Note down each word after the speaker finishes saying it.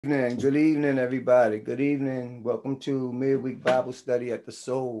Good evening, everybody. Good evening. Welcome to midweek Bible study at the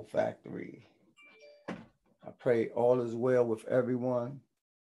Soul Factory. I pray all is well with everyone.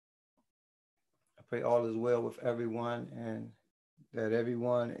 I pray all is well with everyone and that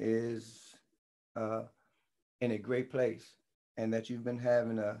everyone is uh, in a great place and that you've been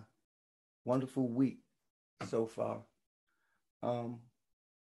having a wonderful week so far. Um,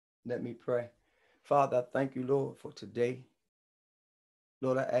 Let me pray. Father, I thank you, Lord, for today.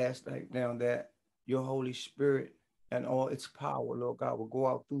 Lord, I ask right now that your Holy Spirit and all its power, Lord God, will go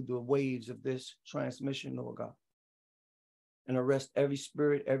out through the waves of this transmission, Lord God, and arrest every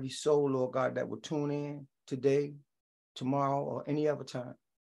spirit, every soul, Lord God, that will tune in today, tomorrow, or any other time,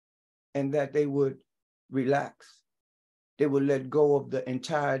 and that they would relax. They would let go of the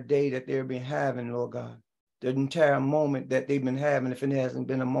entire day that they've been having, Lord God, the entire moment that they've been having, if it hasn't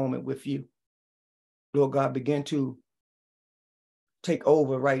been a moment with you. Lord God, begin to take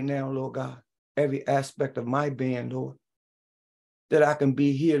over right now, Lord God, every aspect of my being, Lord, that I can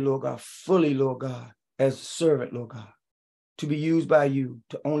be here, Lord God, fully, Lord God, as a servant, Lord God, to be used by you,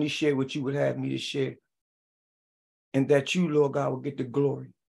 to only share what you would have me to share, and that you, Lord God, will get the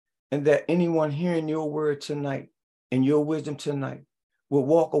glory, and that anyone hearing your word tonight and your wisdom tonight will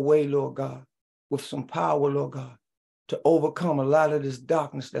walk away, Lord God, with some power, Lord God, to overcome a lot of this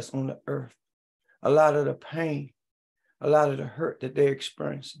darkness that's on the earth, a lot of the pain, a lot of the hurt that they're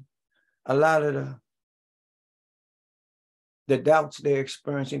experiencing, a lot of the doubts they're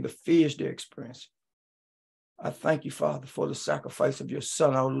experiencing, the fears they're experiencing. I thank you, Father, for the sacrifice of your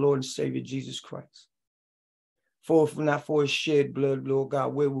Son, our Lord and Savior, Jesus Christ. For if not for his shed blood, Lord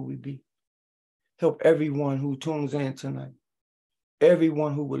God, where would we be? Help everyone who tunes in tonight,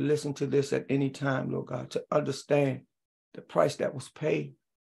 everyone who will listen to this at any time, Lord God, to understand the price that was paid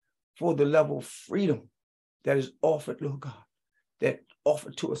for the level of freedom that is offered, Lord God, that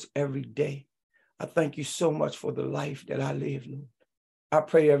offered to us every day. I thank you so much for the life that I live, Lord. I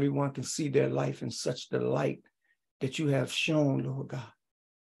pray everyone can see their life in such the light that you have shown, Lord God.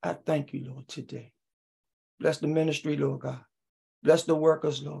 I thank you, Lord, today. Bless the ministry, Lord God. Bless the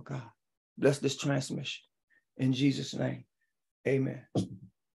workers, Lord God. Bless this transmission. In Jesus' name, amen.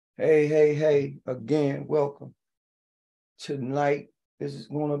 Hey, again, welcome. Tonight, this is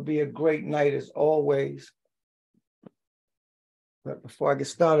going to be a great night as always. But before I get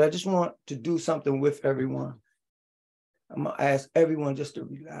started, I just want to do something with everyone. I'm going to ask everyone just to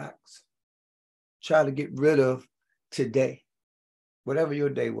relax. Try to get rid of today, whatever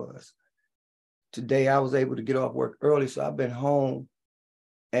your day was. Today, I was able to get off work early, so I've been home.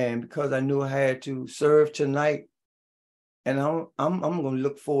 And because I knew I had to serve tonight, and I'm going to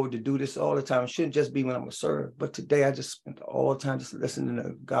look forward to do this all the time. It shouldn't just be when I'm going to serve. But today, I just spent all the time just listening to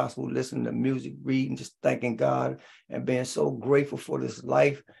the gospel, listening to music, reading, just thanking God, and being so grateful for this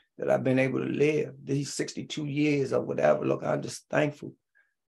life that I've been able to live. These 62 years or whatever, look, I'm just thankful.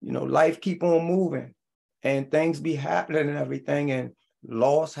 You know, life keep on moving, and things be happening and everything, and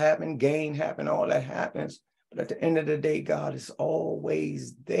loss happen, gain happen, all that happens. But at the end of the day, God is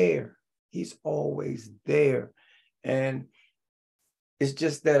always there. He's always there. And it's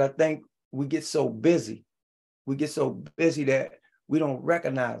just that I think we get so busy. We get so busy that we don't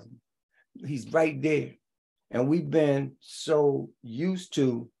recognize him. He's right there. And we've been so used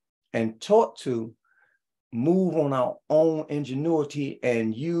to and taught to move on our own ingenuity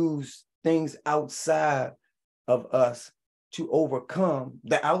and use things outside of us to overcome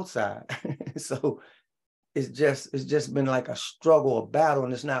the outside. So it's just been like a struggle, a battle,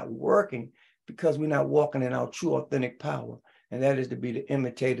 and it's not working because we're not walking in our true authentic power. And that is to be the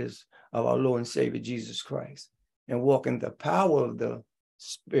imitators of our Lord and Savior, Jesus Christ, and walk in the power of the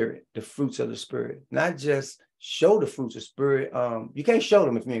Spirit, the fruits of the Spirit, not just show the fruits of Spirit. You can't show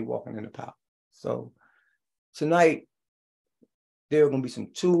them if you ain't walking in the power. So tonight, there are going to be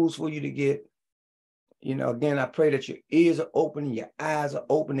some tools for you to get. You know, again, I pray that your ears are open and your eyes are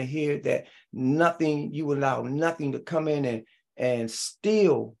open to hear that nothing, you allow nothing to come in and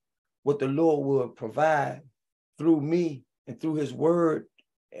steal what the Lord will provide through me and through his word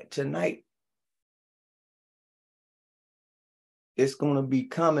tonight. It's going to be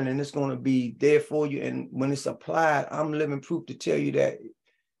coming and it's going to be there for you. And when it's applied, I'm living proof to tell you that,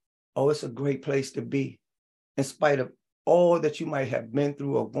 oh, it's a great place to be. In spite of all that you might have been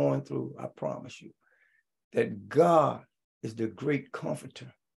through or going through, I promise you that God is the great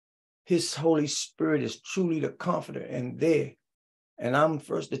comforter. His Holy Spirit is truly the comforter and there. And I'm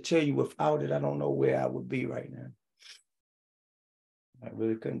first to tell you, without it, I don't know where I would be right now. I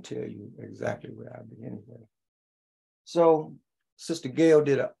really couldn't tell you exactly where I'd be anyway. So Sister Gail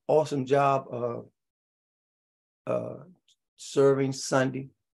did an awesome job of serving Sunday.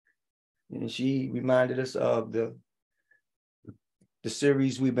 And she reminded us of the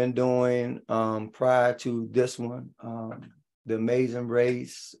series we've been doing prior to this one, The Amazing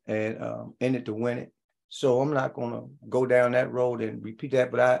Race, and In It to Win It. So I'm not going to go down that road and repeat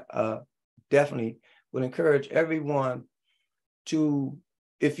that, but I definitely would encourage everyone to,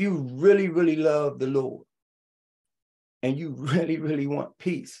 if you really, really love the Lord and you really, really want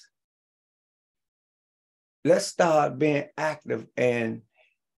peace, let's start being active and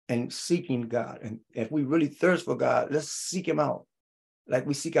seeking God. And if we really thirst for God, let's seek him out like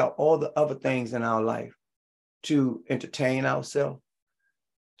we seek out all the other things in our life, to entertain ourselves,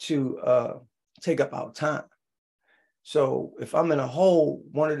 to take up our time. So if I'm in a hole,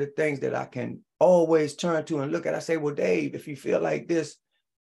 one of the things that I can always turn to and look at, I say, well, Dave, if you feel like this,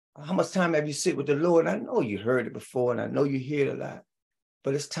 how much time have you sit with the Lord? And I know you heard it before, and I know you hear it a lot,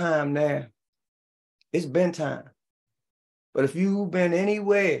 but it's time now. It's been time. But if you've been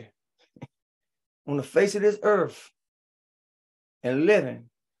anywhere on the face of this earth and living,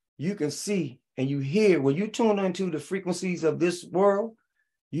 you can see and you hear, when you tune into the frequencies of this world,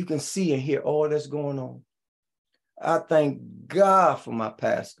 you can see and hear all that's going on. I thank God for my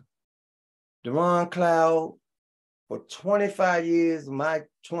pastor, Deron Cloud, for 25 years, my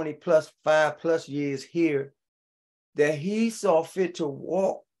 5+ years here, that he saw fit to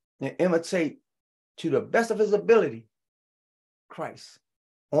walk and imitate to the best of his ability, Christ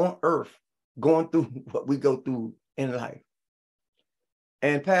on earth, going through what we go through in life.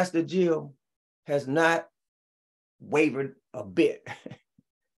 And Pastor Jill has not wavered a bit.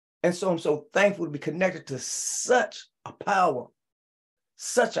 And so I'm so thankful to be connected to such a power,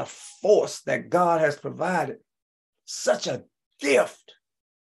 such a force that God has provided, such a gift,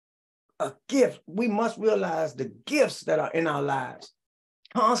 a gift. We must realize the gifts that are in our lives,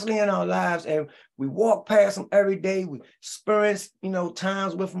 constantly in our lives, and we walk past them every day. We experience,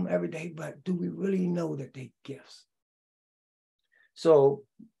 times with them every day, but do we really know that they're gifts? So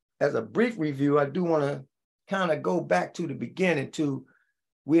as a brief review, I do want to kind of go back to the beginning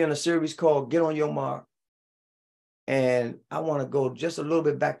we're in a series called Get on Your Mark. And I want to go just a little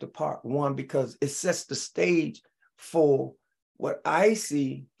bit back to part 1, because it sets the stage for what I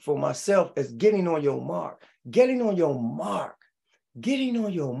see for myself as getting on your mark. Getting on your mark. Getting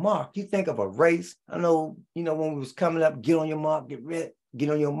on your mark. You think of a race. I know, when we was coming up, get on your mark, get ready,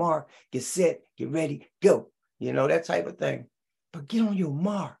 get on your mark, get set, get ready, go. That type of thing. But get on your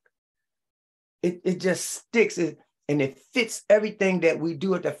mark. It just sticks, and it fits everything that we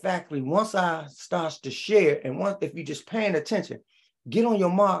do at the factory. Once I starts to share, and if you're just paying attention, get on your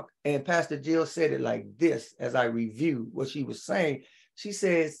mark. And Pastor Jill said it like this as I review what she was saying. She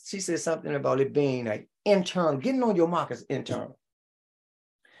said something about it being like internal. Getting on your mark is internal.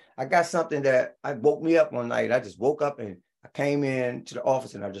 I got something that woke me up one night. I just woke up and I came in to the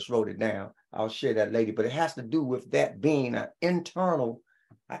office and I just wrote it down. I'll share that later, but it has to do with that being an internal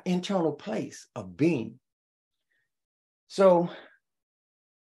place of being. So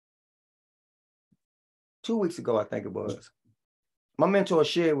 2 weeks ago, I think it was, my mentor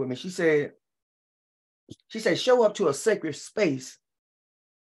shared with me, she said, show up to a sacred space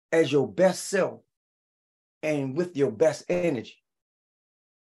as your best self and with your best energy.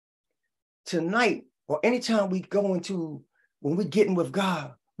 Tonight, or anytime we go into, when we're getting with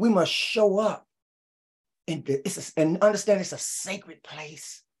God, we must show up. And understand it's a sacred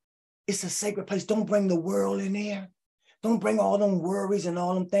place. It's a sacred place. Don't bring the world in there. Don't bring all them worries and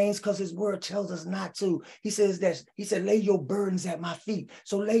all them things, because his word tells us not to. He said, lay your burdens at my feet.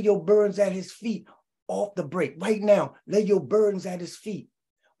 So lay your burdens at his feet off the break. Right now, lay your burdens at his feet.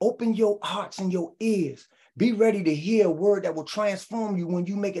 Open your hearts and your ears. Be ready to hear a word that will transform you when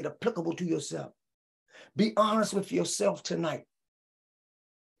you make it applicable to yourself. Be honest with yourself tonight.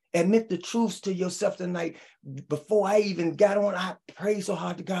 Admit the truths to yourself tonight. Before I even got on, I prayed so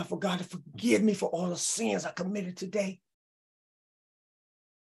hard to God for God to forgive me for all the sins I committed today.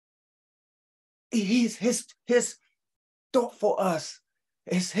 His thought for us,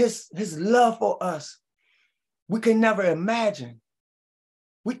 his love for us, we can never imagine.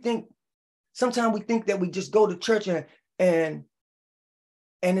 Sometimes we think that we just go to church and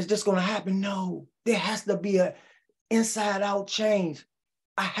it's just going to happen. No, there has to be an inside out change.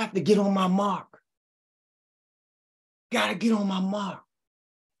 I have to get on my mark. Got to get on my mark.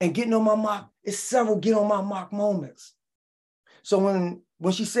 And getting on my mark is several get on my mark moments. So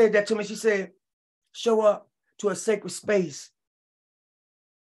when she said that to me, she said, show up to a sacred space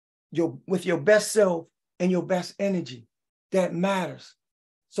with your best self and your best energy. That matters.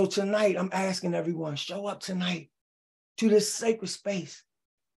 So tonight, I'm asking everyone, show up tonight to this sacred space.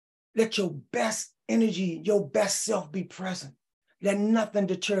 Let your best energy, your best self be present. Let nothing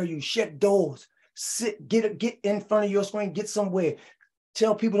deter you. Shut doors. Sit, get in front of your screen, get somewhere.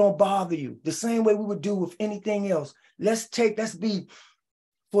 Tell people don't bother you. The same way we would do with anything else. Let's be,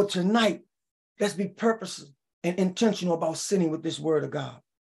 for tonight, let's be purposeful and intentional about sitting with this word of God.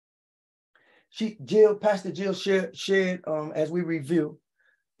 Pastor Jill shared as we review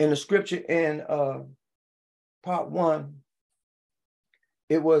in the scripture in part 1,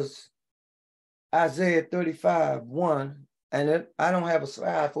 it was Isaiah 35:1, and I don't have a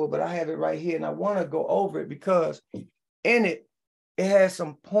slide for it, but I have it right here, and I want to go over it because in it has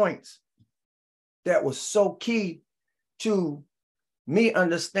some points that was so key to me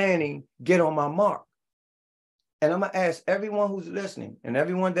understanding, get on my mark. And I'm going to ask everyone who's listening and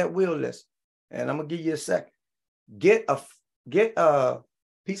everyone that will listen, and I'm going to give you a second, get a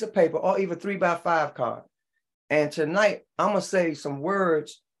piece of paper or even 3x5 card. And tonight, I'm going to say some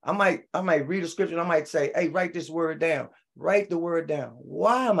words. I might read a scripture and I might say, hey, write this word down. Write the word down.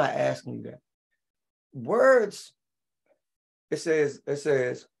 Why am I asking you that? Words, it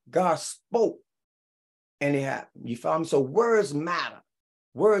says, God spoke and it happened. You follow me? So words matter.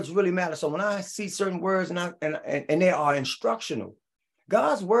 Words really matter. So when I see certain words and they are instructional,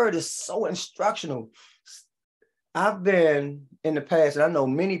 God's word is so instructional. I've been in the past, and I know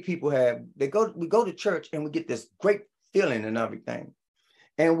many people have, we go to church and we get this great feeling and everything.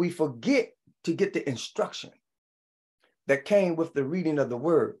 And we forget to get the instruction that came with the reading of the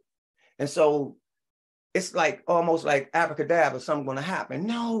word. And so it's like almost like abracadabra, something going to happen.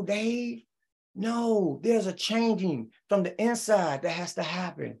 No, Dave, no, there's a changing from the inside that has to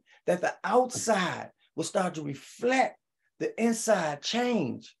happen, that the outside will start to reflect the inside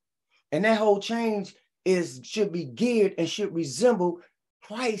change. And that whole change should be geared and should resemble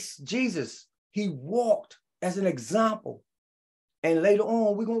Christ Jesus. He walked as an example. And later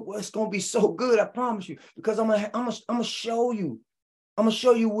on, it's gonna be so good, I promise you, because I'm gonna show you. I'm gonna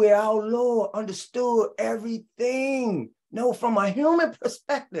show you where our Lord understood everything. No, from a human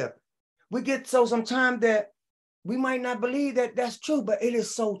perspective. We get so sometimes that we might not believe that that's true, but it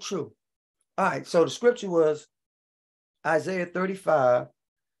is so true. All right, so the scripture was Isaiah 35.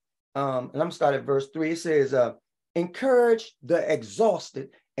 And I'm gonna start at verse 3. It says, encourage the exhausted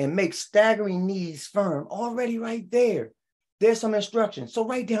and make staggering knees firm. Already right there. There's some instruction. So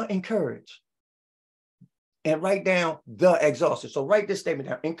write down encourage and write down the exhausted. So write this statement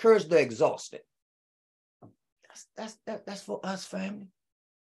down. Encourage the exhausted. That's for us, family.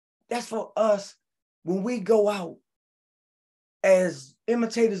 That's for us when we go out as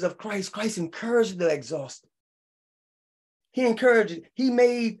imitators of Christ. Christ encouraged the exhausted. He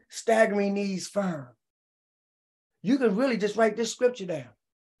made staggering knees firm. You can really just write this scripture down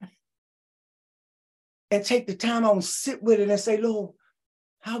and take the time out and sit with it and say, Lord,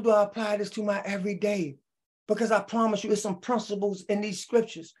 how do I apply this to my everyday? Because I promise you, there's some principles in these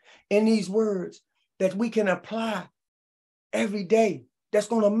scriptures, in these words that we can apply every day that's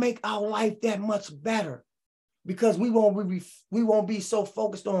going to make our life that much better, because we won't be so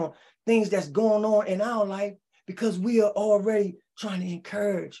focused on things that's going on in our life, because we are already trying to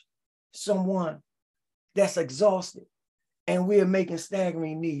encourage someone that's exhausted, and we are making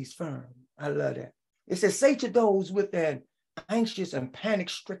staggering knees firm. I love that. It says, say to those with an anxious and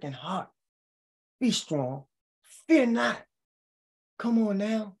panic-stricken heart, be strong, fear not. Come on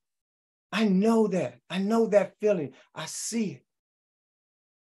now. I know that. I know that feeling. I see it.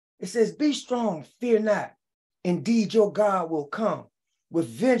 It says, be strong, fear not. Indeed, your God will come with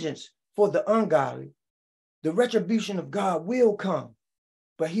vengeance for the ungodly. The retribution of God will come,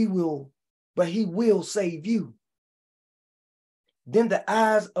 but he will save you. Then the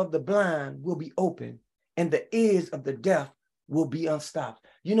eyes of the blind will be open and the ears of the deaf will be unstopped.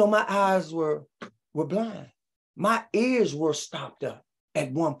 You know, my eyes were blind. My ears were stopped up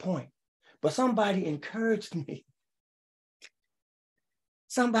at one point, but somebody encouraged me.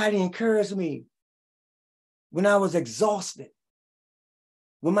 Somebody encouraged me when I was exhausted,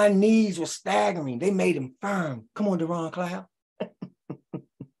 when my knees were staggering. They made them firm. Come on, Deron Cloud.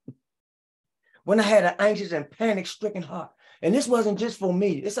 When I had an anxious and panic-stricken heart. And this wasn't just for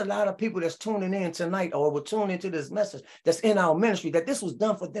me. It's a lot of people that's tuning in tonight or will tune into this message that's in our ministry, that this was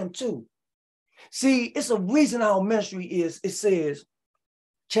done for them too. See, it's a reason our ministry it says,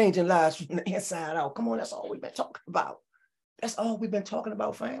 changing lives from the inside out. Come on, that's all we've been talking about. That's all we've been talking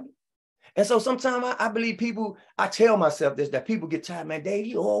about, family. And so sometimes I believe people, I tell myself this, that people get tired, man, Dave,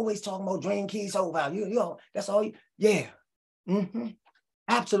 you always talking about dream keys, soul value. That's all yeah.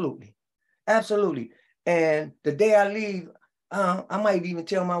 Absolutely. Absolutely. And the day I leave, I might even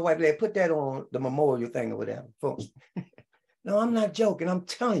tell my wife, "Hey, put that on the memorial thing or whatever, folks." No, I'm not joking. I'm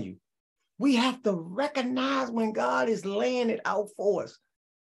telling you, We have to recognize when God is laying it out for us.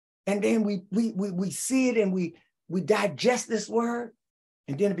 And then we see it and we digest this word,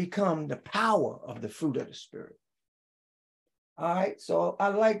 and then it becomes the power of the fruit of the Spirit. All right, so I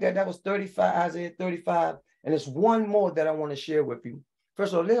like that. That was 35, Isaiah 35. And there's one more that I want to share with you.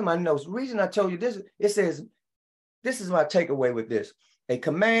 First of all, look at my notes. The reason I told you this, it says, this is my takeaway with this. A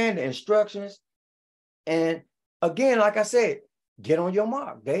command, instructions. And again, like I said, get on your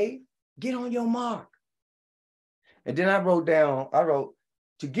mark, Dave. Get on your mark. And then I wrote,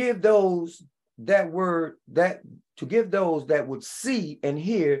 to give those that would see and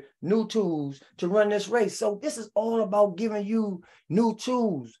hear new tools to run this race. So this is all about giving you new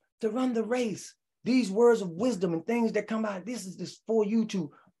tools to run the race. These words of wisdom and things that come out, this is just for you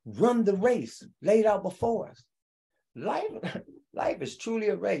to run the race laid out before us. Life is truly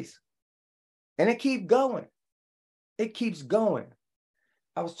a race. And it keeps going. It keeps going.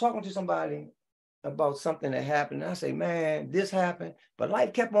 I was talking to somebody about something that happened. And I say, man, this happened, but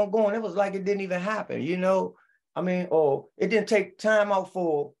life kept on going. It was like it didn't even happen, you know? I mean, or it didn't take time out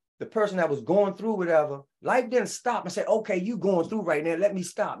for the person that was going through whatever. Life didn't stop and say, okay, you going through right now, let me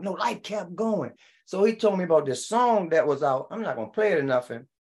stop. No, life kept going. So he told me about this song that was out. I'm not going to play it or nothing.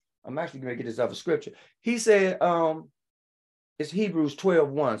 I'm actually going to get this other scripture. He said, it's Hebrews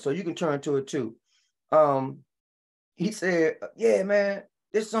 12:1. So you can turn to it too. He said, yeah, man,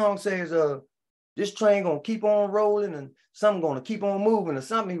 this song says, this train gonna keep on rolling and something gonna keep on moving or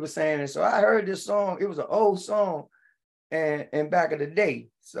something he was saying. And so I heard this song. It was an old song and back in the day.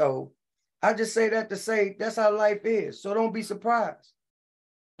 So I just say that to say that's how life is. So don't be surprised.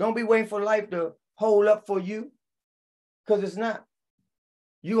 Don't be waiting for life to hold up for you, because it's not.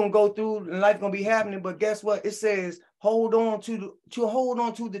 You're gonna go through and life gonna be happening, but guess what? It says hold on to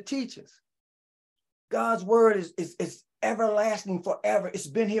the teachers. God's word is everlasting forever. It's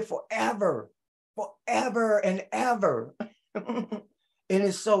been here forever and ever. And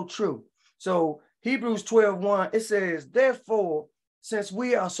it's so true. So Hebrews 12:1, it says, therefore, since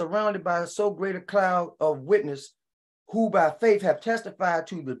we are surrounded by so great a cloud of witness who by faith have testified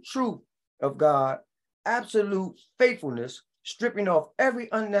to the truth of God, absolute faithfulness, stripping off every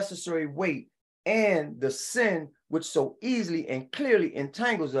unnecessary weight and the sin which so easily and clearly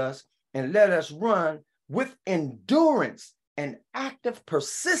entangles us, and let us run with endurance and active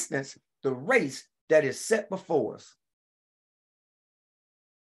persistence the race that is set before us.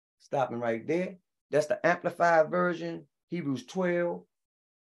 Stopping right there. That's the amplified version, Hebrews 12:1.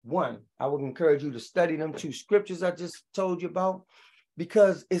 I would encourage you to study them two scriptures I just told you about,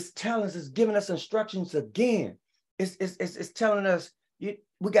 because it's telling us, it's giving us instructions again. It's telling us we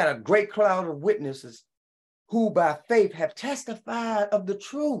got a great cloud of witnesses who by faith have testified of the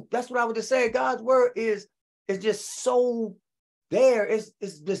truth. That's what I would just say. God's word is just so there. It's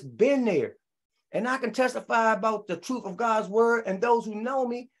just been there. And I can testify about the truth of God's word, and those who know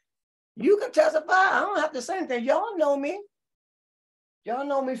me, you can testify. I don't have to say anything. Y'all know me. Y'all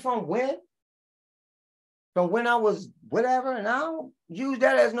know me from when? From when I was whatever, and I don't use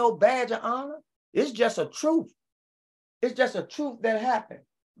that as no badge of honor. It's just a truth. It's just a truth that happened.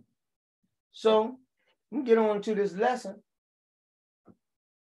 So we get on to this lesson.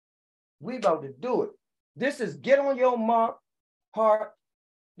 We about to do it. This is Get On Your Mark part.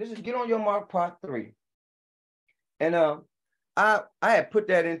 This is Get On Your Mark part 3. And I had put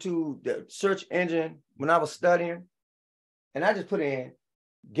that into the search engine when I was studying, and I just put in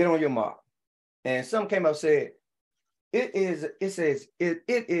Get On Your Mark. And some came up and said, it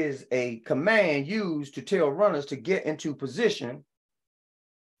is a command used to tell runners to get into position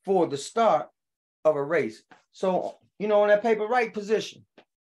for the start of a race. So, you know, on that paper, write position.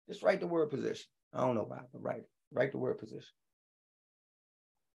 Just write the word position. I don't know why, but write the word position.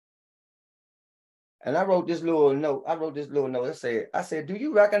 And I wrote this little note. I said, do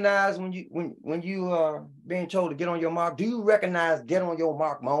you recognize when you are being told to get on your mark? Do you recognize get on your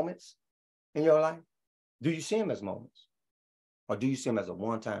mark moments in your life? Do you see them as moments? Or do you see them as a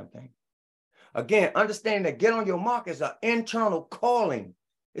one-time thing? Again, understand that get on your mark is an internal calling.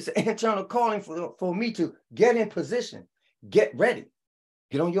 It's an internal calling for me to get in position, get ready,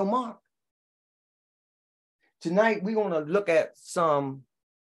 get on your mark. Tonight, we're going to look at some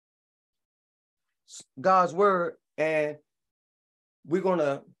God's word, and we're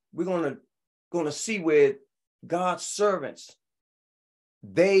gonna see where God's servants,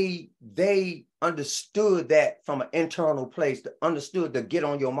 they understood that from an internal place, understood to get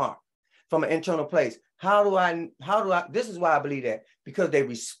on your mark from an internal place. How do I, this is why I believe that, because they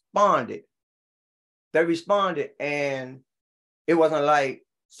responded. They responded, and it wasn't like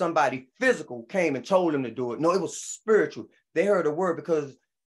somebody physical came and told them to do it. No, it was spiritual. They heard a word, because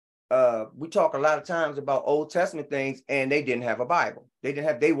we talk a lot of times about Old Testament things, and they didn't have a Bible.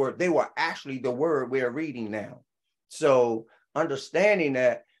 They were actually the word we're reading now. So understanding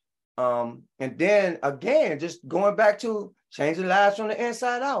that, and then again, just going back to changing lives from the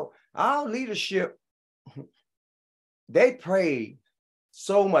inside out. Our leadership, they prayed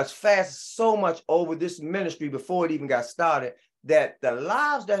so much, fast, so much over this ministry before it even got started, that the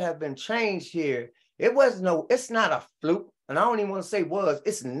lives that have been changed here, it's not a fluke. And I don't even want to say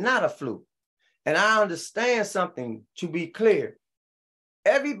it's not a fluke. And I understand something, to be clear.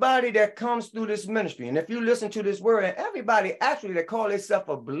 Everybody that comes through this ministry, and if you listen to this word, and everybody actually that call themselves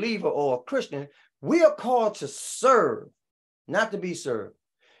a believer or a Christian, we are called to serve, not to be served.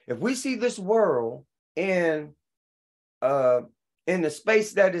 If we see this world in the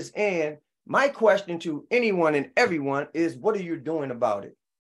space that is in, my question to anyone and everyone is, what are you doing about it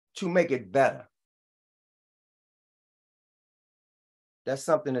to make it better? That's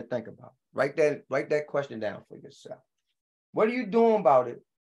something to think about. Write that question down for yourself. What are you doing about it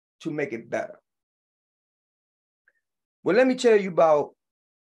to make it better? Well, let me tell you about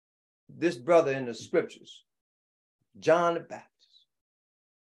this brother in the scriptures, John the Baptist.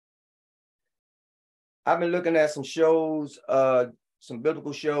 I've been looking at some shows, some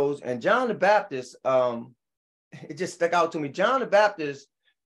biblical shows, and John the Baptist, it just stuck out to me. John the Baptist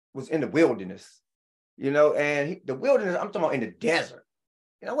was in the wilderness, and the wilderness, I'm talking about in the desert.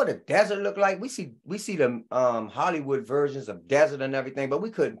 You know what a desert look like? We see the Hollywood versions of desert and everything, but we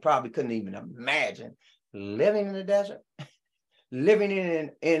probably couldn't even imagine living in the desert, living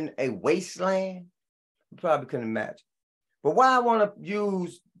in a wasteland. We probably couldn't imagine. But why I want to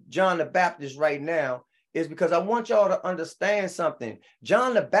use John the Baptist right now is because I want y'all to understand something.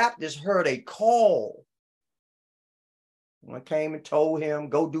 John the Baptist heard a call. One came and told him,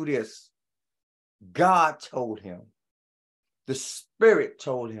 go do this. God told him. The Spirit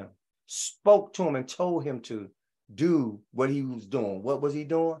told him, spoke to him and told him to do what he was doing. What was he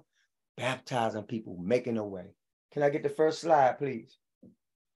doing? Baptizing people, making a way. Can I get the first slide, please?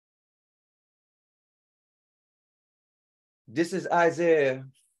 This is Isaiah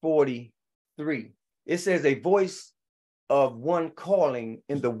 43. It says, a voice of one calling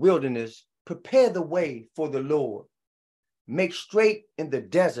in the wilderness, prepare the way for the Lord. Make straight in the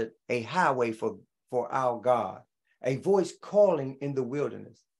desert a highway for our God. A voice calling in the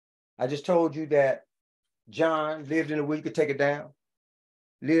wilderness. I just told you that John lived in the wilderness. You could take it down.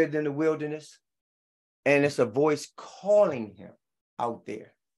 Lived in the wilderness. And it's a voice calling him out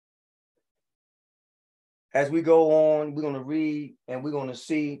there. As we go on, we're going to read and we're going to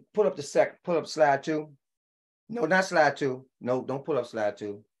see. Pull up slide 2. No, not slide 2. No, don't pull up slide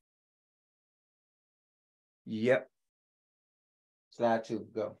 2. Yep. Slide 2,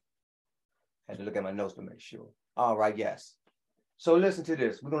 go. I had to look at my notes to make sure. All right, yes. So listen to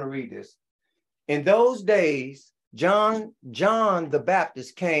this. We're going to read this. In those days, John the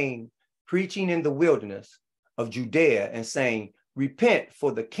Baptist came preaching in the wilderness of Judea and saying, repent,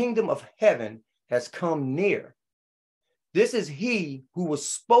 for the kingdom of heaven has come near. This is he who was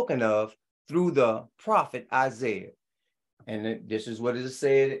spoken of through the prophet Isaiah. And this is what it is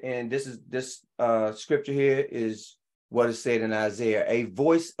said. And this scripture here is what is said in Isaiah. A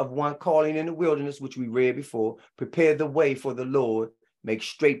voice of one calling in the wilderness, which we read before, prepare the way for the Lord, make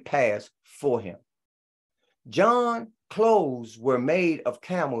straight paths for him. John's clothes were made of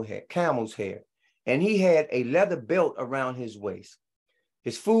camel's hair, and he had a leather belt around his waist.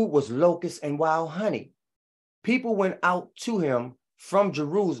 His food was locusts and wild honey. People went out to him from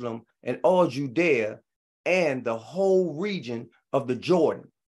Jerusalem and all Judea and the whole region of the Jordan,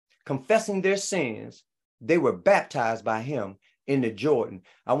 confessing their sins. They were baptized by him in the Jordan.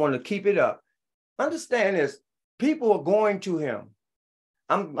 I want to keep it up. Understand this. People are going to him.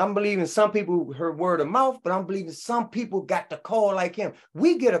 I'm believing some people heard word of mouth, but I'm believing some people got the call like him.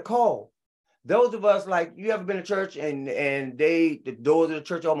 We get a call. Those of us, like, you ever been to church and the doors of the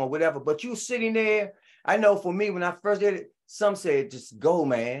church open or whatever, but you sitting there. I know for me, when I first did it, some said, just go,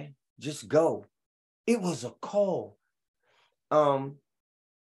 man, just go. It was a call.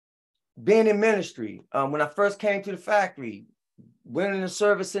 Being in ministry, when I first came to the factory, went in the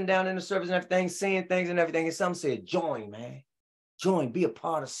service, sitting down in the service and everything, seeing things and everything, and some said, join, man. Join, be a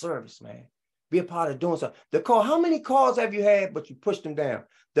part of service, man. Be a part of doing something. The call, how many calls have you had, but you pushed them down?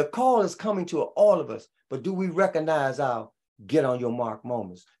 The call is coming to all of us, but do we recognize our get on your mark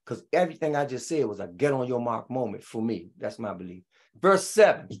moments? Because everything I just said was a get on your mark moment for me. That's my belief. Verse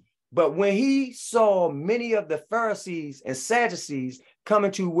 7. But when he saw many of the Pharisees and Sadducees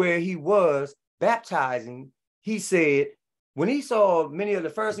coming to where he was baptizing, he said, when he saw many of the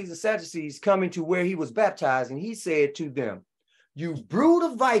Pharisees and Sadducees coming to where he was baptizing, he said to them, you brood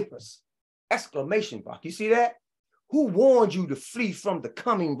of vipers, exclamation mark. You see that? Who warned you to flee from the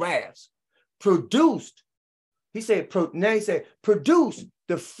coming wraths? Produced, now he said, produce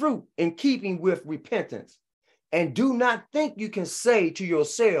the fruit in keeping with repentance. And do not think you can say to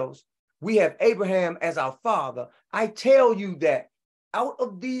yourselves, we have Abraham as our father. I tell you that out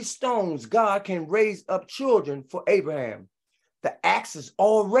of these stones, God can raise up children for Abraham. The axe is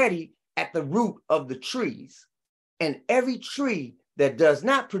already at the root of the trees, and every tree that does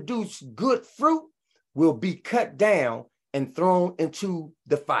not produce good fruit will be cut down and thrown into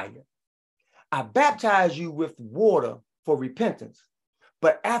the fire. I baptize you with water for repentance,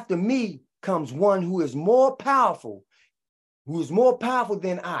 but after me comes one who is more powerful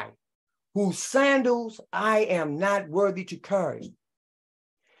than I, whose sandals I am not worthy to carry.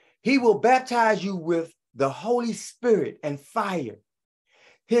 He will baptize you with the Holy Spirit and fire.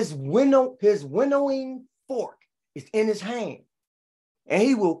 His winnowing fork is in his hand, and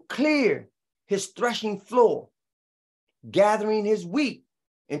he will clear his threshing floor, gathering his wheat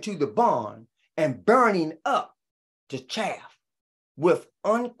into the barn and burning up the chaff with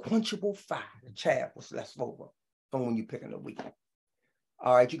unquenchable fire. The chaff was left over from when you're picking the wheat.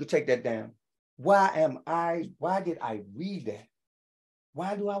 All right, you can take that down. Why did I read that?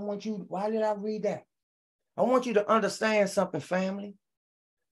 Why did I read that? I want you to understand something, family.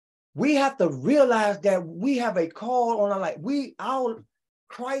 We have to realize that we have a call on our life.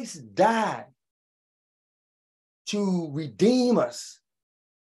 Christ died to redeem us.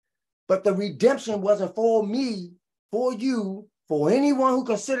 But the redemption wasn't for me, for you, for anyone who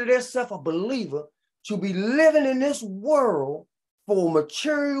considers themselves a believer to be living in this world for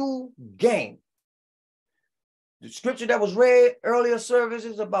material gain. The scripture that was read earlier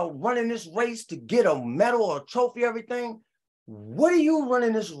services about running this race to get a medal or a trophy, everything. What are you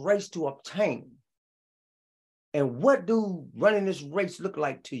running this race to obtain? And what do running this race look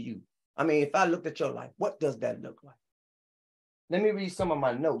like to you? I mean, if I looked at your life, what does that look like? Let me read some of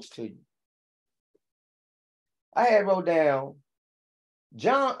my notes to you.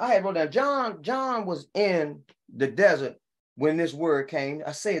 John was in the desert when this word came.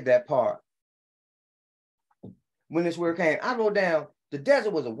 I said that part. When this word came, I wrote down, the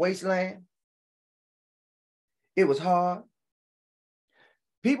desert was a wasteland. It was hard.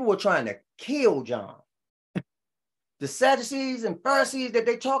 People were trying to kill John. The Sadducees and Pharisees that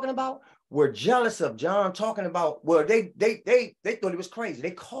they're talking about were jealous of John talking about, well, they thought he was crazy.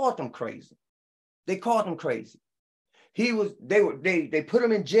 They called him crazy. They called him crazy. They put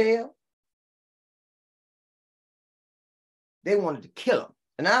him in jail. They wanted to kill him.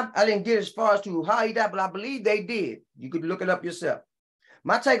 And I didn't get as far as to how he died, but I believe they did. You could look it up yourself.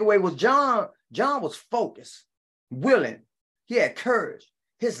 My takeaway was John was focused, willing. He had courage.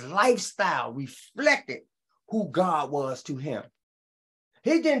 His lifestyle reflected who God was to him.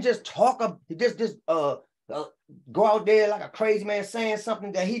 He didn't just go out there like a crazy man saying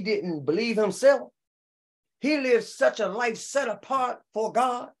something that he didn't believe himself. He lived such a life set apart for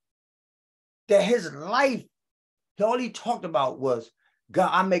God that his life, all he talked about was,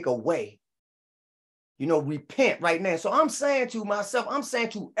 God, I make a way. Repent right now. So I'm saying to myself, I'm saying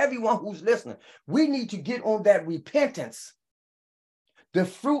to everyone who's listening, we need to get on that repentance. The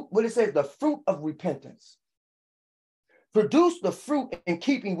fruit, what it says, the fruit of repentance. Produce the fruit in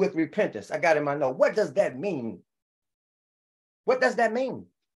keeping with repentance. I got in my note. What does that mean? What does that mean?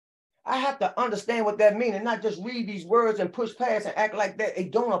 I have to understand what that means and not just read these words and push past and act like that.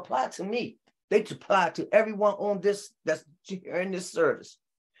 It don't apply to me. They apply to everyone on this that's in this service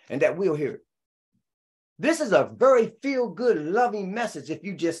and that will hear it. This is a very feel-good, loving message if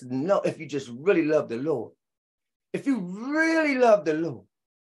you just really love the Lord. If you really love the Lord,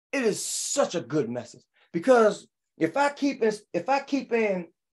 it is such a good message. Because if I produce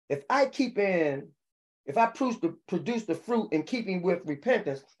the fruit in keeping with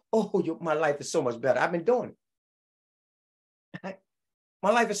repentance, my life is so much better. I've been doing it.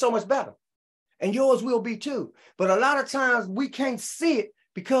 My life is so much better. And yours will be too. But a lot of times we can't see it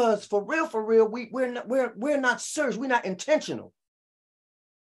because for real, we're not serious. We're not intentional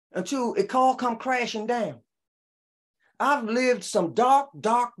until it all come crashing down. I've lived some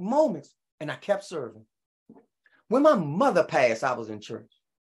dark moments and I kept serving. When my mother passed, I was in church.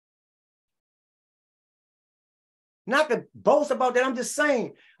 Not to boast about that. I'm just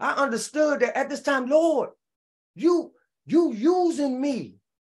saying, I understood that at this time, Lord, you using me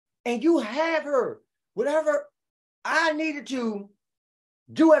and you have her. Whatever I needed to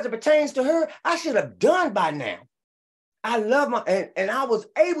do as it pertains to her, I should have done by now. I love and I was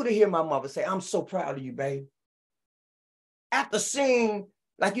able to hear my mother say, I'm so proud of you, babe. After seeing,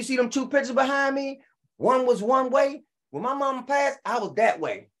 like you see them two pictures behind me, one was one way, When my mama passed, I was that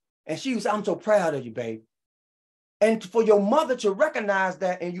way. And she was, I'm so proud of you, babe. And for your mother to recognize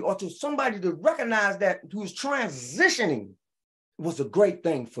that, and you, or to somebody to recognize that who's transitioning, was a great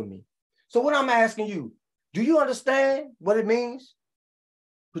thing for me. So what I'm asking you, do you understand what it means?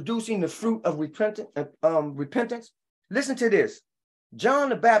 Producing the fruit of repentance. Listen to this. John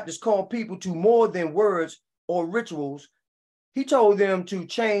the Baptist called people to more than words or rituals. He told them to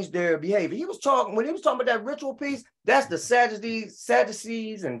change their behavior. He was talking, when he was talking about that ritual piece, that's the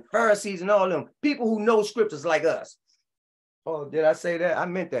Sadducees and Pharisees and all them people who know scriptures like us. Oh, did I say that? I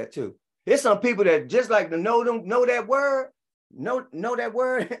meant that too. There's some people that just like to know that word, know that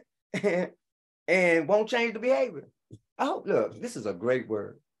word, and won't change the behavior. I hope, look, this is a great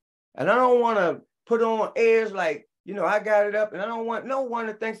word. And I don't want to put on airs like, you know, I got it up, and I don't want no one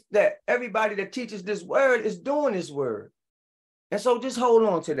to think that everybody that teaches this word is doing this word. And so just hold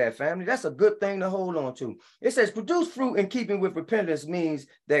on to that, family. That's a good thing to hold on to. It says produce fruit in keeping with repentance means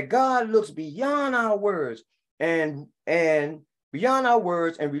that God looks beyond our words and beyond our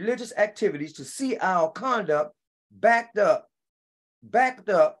words and religious activities to see our conduct back up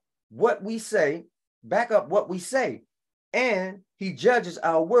what we say. And he judges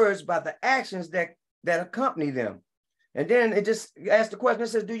our words by the actions that accompany them. And then it just asks the question, it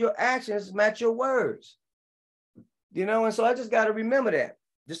says, do your actions match your words? You know, and so I just got to remember that.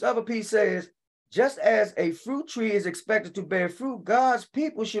 This other piece says, just as a fruit tree is expected to bear fruit, God's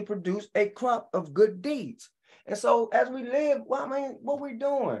people should produce a crop of good deeds. And so as we live, well, I mean, what we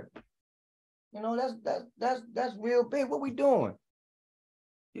doing? You know, that's real big. What we doing?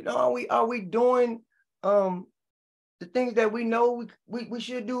 You know, are we doing the things that we know we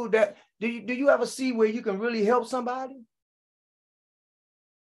should do? That do you ever see where you can really help somebody?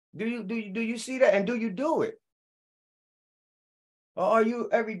 Do you see that, and do you do it? Or are you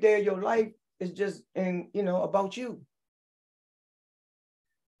every day of your life is just about you?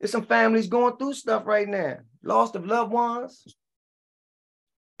 There's some families going through stuff right now, loss of loved ones.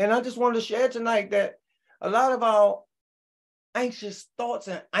 And I just wanted to share tonight that a lot of our anxious thoughts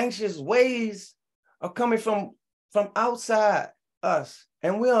and anxious ways are coming from outside us,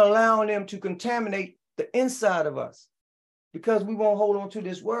 and we're allowing them to contaminate the inside of us because we won't hold on to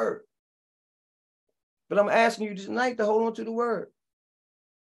this word. But I'm asking you tonight to hold on to the word.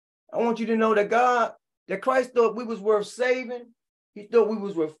 I want you to know that Christ thought we was worth saving. He thought we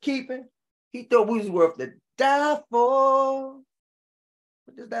was worth keeping. He thought we was worth to die for.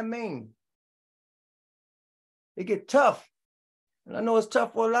 What does that mean? It get tough. And I know it's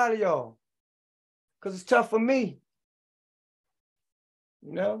tough for a lot of y'all, because it's tough for me.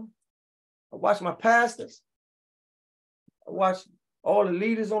 You know, I watch my pastors. I watch all the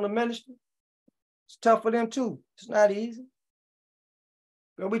leaders on the ministry. It's tough for them too. It's not easy.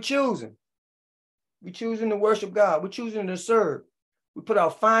 But we're choosing. We're choosing to worship God. We're choosing to serve. We put our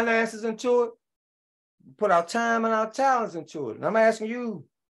finances into it. We put our time and our talents into it. And I'm asking you,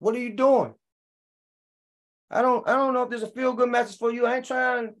 what are you doing? I don't know if there's a feel-good message for you. I ain't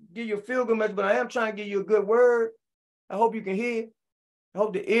trying to give you a feel-good message, but I am trying to give you a good word. I hope you can hear. I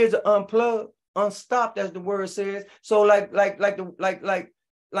hope the ears are unplugged, unstopped, as the word says. So like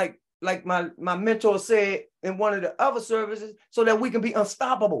my mentor said in one of the other services, so that we can be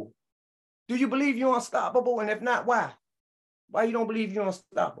unstoppable. Do you believe you're unstoppable? And if not, why? Why you don't believe you're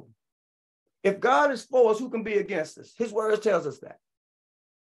unstoppable? If God is for us, who can be against us? His word tells us that.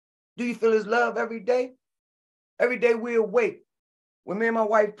 Do you feel his love every day? Every day we awake. When me and my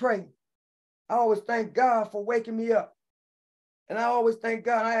wife pray, I always thank God for waking me up. And I always thank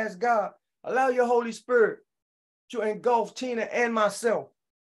God. I ask God, allow your Holy Spirit to engulf Tina and myself.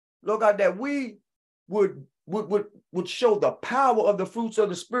 Lord God, that we would show the power of the fruits of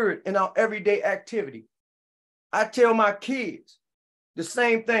the Spirit in our everyday activity. I tell my kids the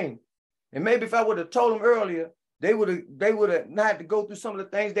same thing. And maybe if I would have told them earlier, they would have not had to go through some of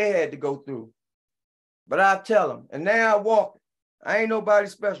the things they had to go through. But I tell them, and now I walk. I ain't nobody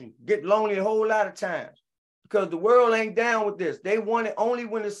special. Get lonely a whole lot of times because the world ain't down with this. They want it only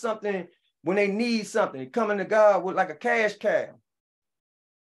when it's something, when they need something. They coming to God with like a cash cow.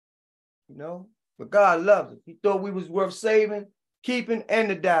 You know, but God loves us. He thought we was worth saving, keeping, and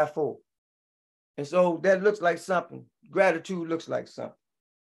to die for. And so that looks like something. Gratitude looks like something.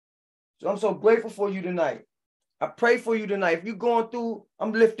 So I'm so grateful for you tonight. I pray for you tonight. If you're going through,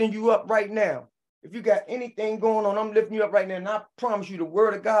 I'm lifting you up right now. If you got anything going on, I'm lifting you up right now. And I promise you the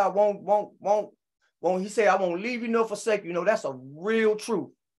word of God won't. He said, I won't leave you nor forsake you. No, that's a real truth.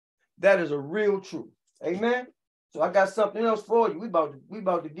 That is a real truth. Amen. So I got something else for you. We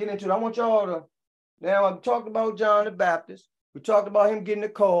about to get into it. I want y'all to, now I'm talking about John the Baptist. We talked about him getting the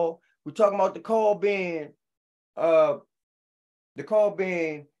call. We're talking about the call being the call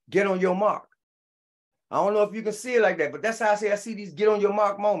being get on your mark. I don't know if you can see it like that, but that's how I see these get on your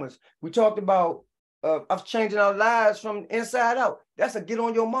mark moments. We talked about us changing our lives from inside out. That's a get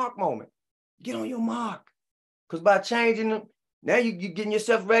on your mark moment. Get on your mark. Because by changing them, now you're getting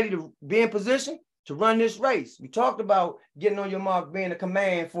yourself ready to be in position to run this race. We talked about getting on your mark being a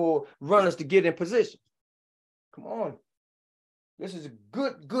command for runners to get in position. Come on. This is a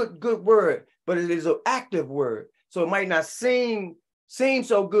good word, but it is an active word. So it might not seem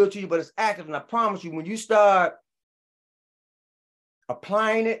so good to you, but it's active. And I promise you, when you start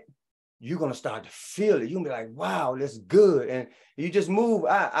applying it, you're going to start to feel it. You're going to be like, wow, that's good. And you just move.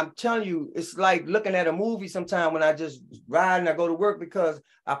 I'm telling you, it's like looking at a movie sometime when I just ride and I go to work, because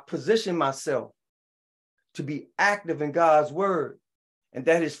I position myself to be active in God's word, and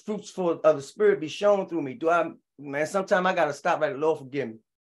that his fruits of the spirit be shown through me. Man, sometimes I got to stop right, Lord, forgive me,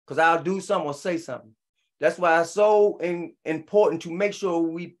 because I'll do something or say something. That's why it's so important to make sure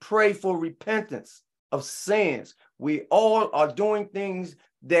we pray for repentance of sins. We all are doing things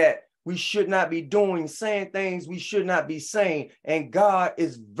that we should not be doing, saying things we should not be saying. And God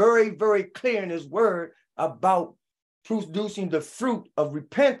is very, very clear in his word about producing the fruit of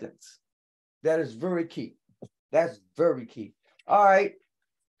repentance. That is very key. That's very key. All right.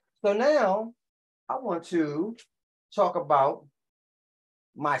 So now I want to talk about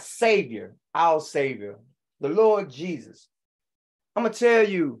my Savior, our Savior, the Lord Jesus. I'm going to tell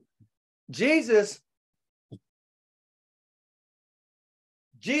you, Jesus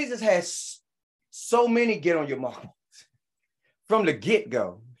has so many get on your mark moments. From the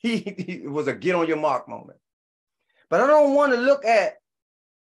get-go, he was a get on your mark moment. But I don't want to look at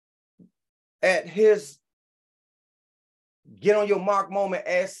his get on your mark moment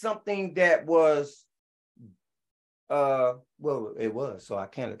as something that was, well, it was, so I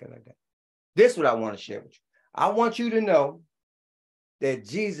can't look at it like that. This is what I want to share with you. I want you to know that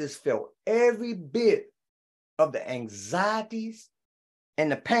Jesus felt every bit of the anxieties and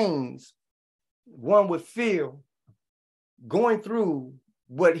the pains one would feel going through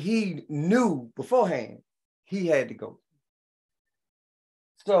what he knew beforehand he had to go.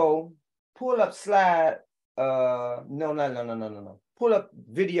 So pull up slide, no. Pull up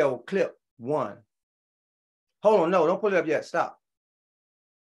video clip 1. Hold on, no, don't pull it up yet, stop.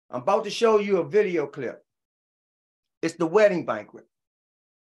 I'm about to show you a video clip. It's the wedding banquet.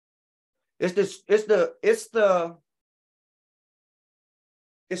 It's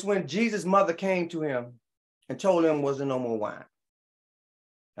when Jesus' mother came to him and told him wasn't no more wine.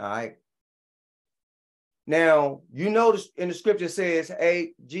 All right. Now, you notice in the scripture it says,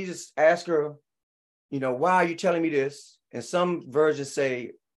 hey, Jesus asked her, why are you telling me this? And some versions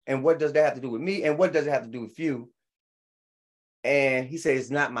say, and what does that have to do with me? And what does it have to do with you? And he says,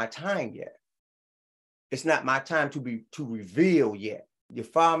 it's not my time yet. It's not my time to reveal yet. You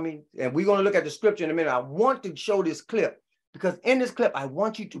follow me? And we're going to look at the scripture in a minute. I want to show this clip, because in this clip, I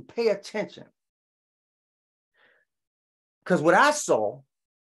want you to pay attention. Because what I saw,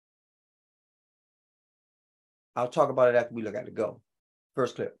 I'll talk about it after we look at it. Go.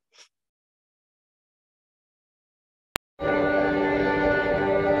 First clip.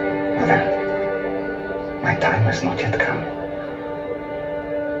 Mother, my time has not yet come.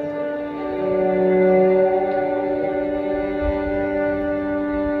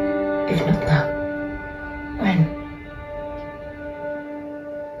 If not now, when?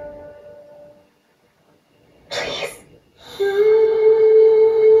 Please.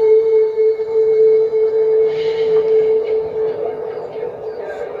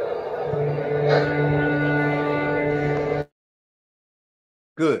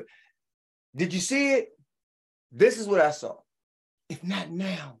 Good. Did you see it? This is what I saw. If not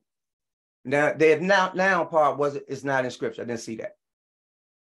now. Now, the if not now part it's not in scripture. I didn't see that.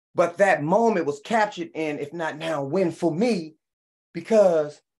 But that moment was captured in if not now, when for me,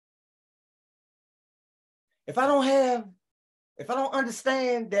 because if I don't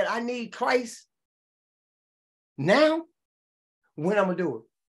understand that I need Christ now, when I'm going to do it?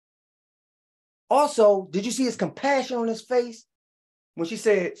 Also, did you see his compassion on his face when she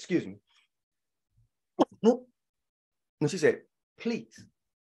said, excuse me, when she said, please.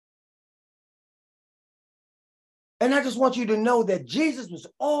 And I just want you to know that Jesus was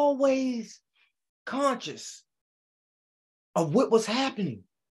always conscious of what was happening.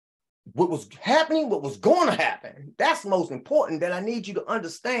 What was going to happen. That's most important that I need you to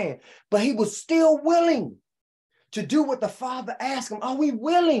understand. But he was still willing to do what the Father asked him. Are we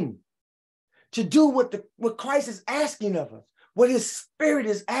willing to do what Christ is asking of us? What his Spirit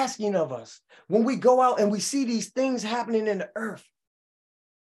is asking of us? When we go out and we see these things happening in the earth,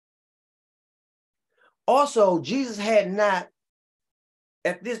 Also, Jesus had not,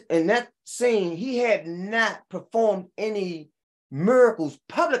 in that scene, he had not performed any miracles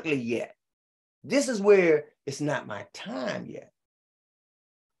publicly yet. This is where it's not my time yet.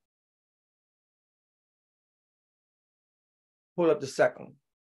 Pull up the second one.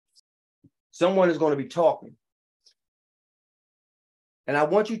 Someone is going to be talking. And I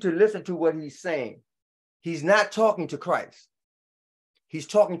want you to listen to what he's saying. He's not talking to Christ. He's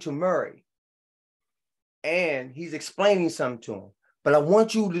talking to Mary. And he's explaining something to him. But I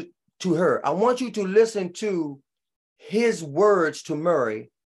want you to her. I want you to listen to his words to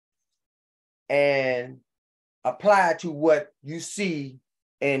Mary and apply to what you see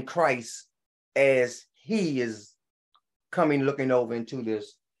in Christ as he is coming, looking over into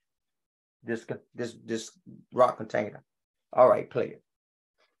this rock container. All right, play it.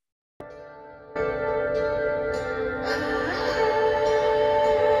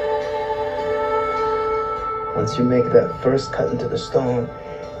 Once you make that first cut into the stone,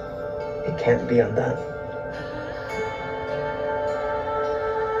 it can't be undone.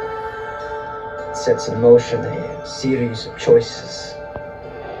 It sets in motion a series of choices.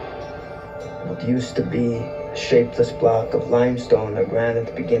 What used to be a shapeless block of limestone or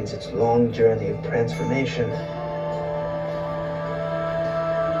granite begins its long journey of transformation.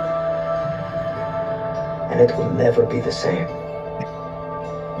 And it will never be the same.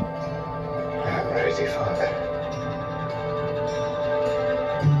 I'm ready, Father.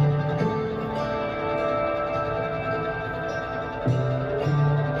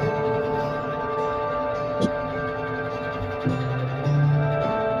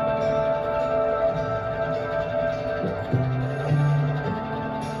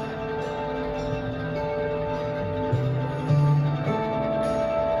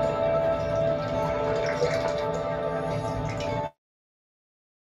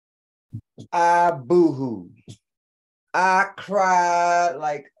 I boo-hooed. I cried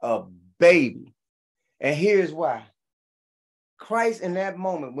like a baby. And here's why. Christ in that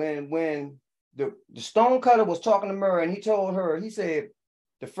moment, when the stone cutter was talking to Mary and he told her, he said,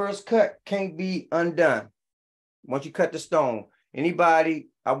 the first cut can't be undone. Once you cut the stone, anybody,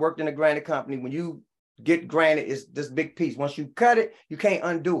 I worked in a granite company, when you get granite, it's this big piece. Once you cut it, you can't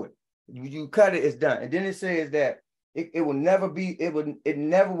undo it. You cut it, it's done. And then it says that it will never be,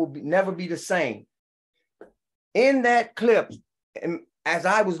 never be the same. In that clip, and as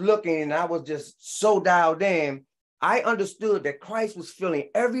I was looking and I was just so dialed in, I understood that Christ was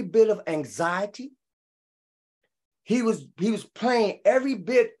feeling every bit of anxiety. He was playing every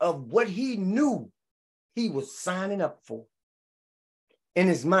bit of what he knew he was signing up for in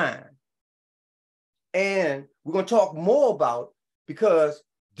his mind. And we're going to talk more about, because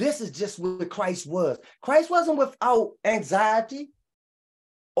this is just what Christ was. Christ wasn't without anxiety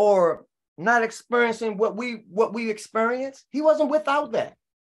or not experiencing what we experience. He wasn't without that.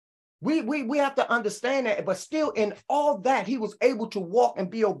 We have to understand that, but still in all that, he was able to walk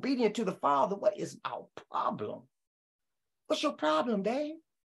and be obedient to the Father. What is our problem? What's your problem, Dave?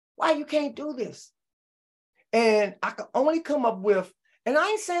 Why you can't do this? And I can only come up with, and I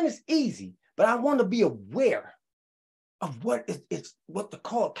ain't saying it's easy, but I want to be aware of what the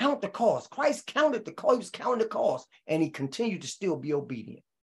cost, count the cost. Christ counted the cost, he was counting the cost, and he continued to still be obedient.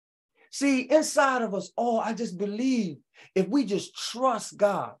 See, inside of us all, I just believe if we just trust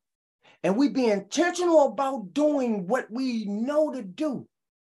God and we be intentional about doing what we know to do,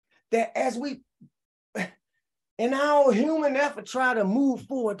 that as we, in our human effort, try to move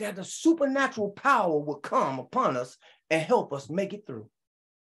forward, that the supernatural power will come upon us and help us make it through.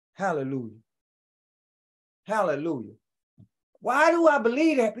 Hallelujah. Hallelujah. Why do I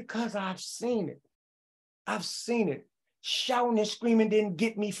believe that? Because I've seen it. I've seen it. Shouting and screaming didn't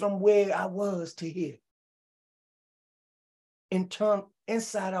get me from where I was to here.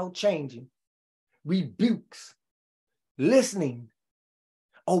 Inside out changing, rebukes, listening,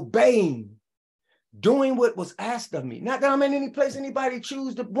 obeying, doing what was asked of me. Not that I'm in any place anybody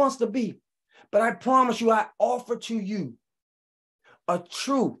wants to be, but I promise you, I offer to you a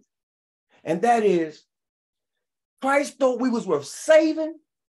truth, and that is Christ thought we was worth saving,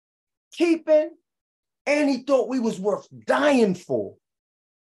 keeping, and he thought we was worth dying for.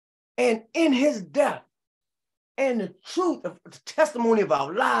 And in his death, and the truth of the testimony of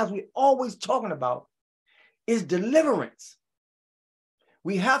our lives we're always talking about is deliverance.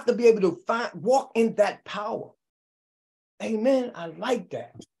 We have to be able to walk in that power. Amen. I like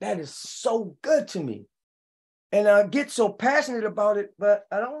that. That is so good to me. And I get so passionate about it, but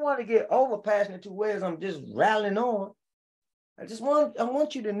I don't want to get over passionate to where I'm just rattling on. I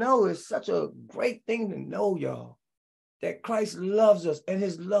want you to know it's such a great thing to know, y'all. that Christ loves us and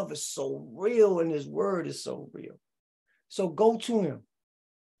his love is so real and his word is so real. So go to him.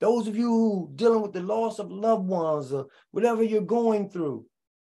 Those of you who dealing with the loss of loved ones or whatever you're going through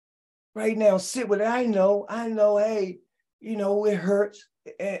right now, sit with it. I know, hey, you know, it hurts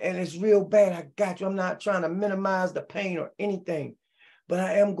and it's real bad. I got you. I'm not trying to minimize the pain or anything, but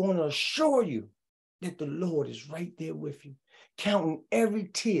I am going to assure you that the Lord is right there with you, counting every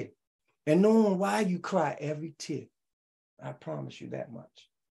tear and knowing why you cry every tear. I promise you that much.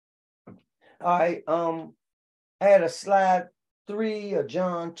 All right. I had a slide 3 of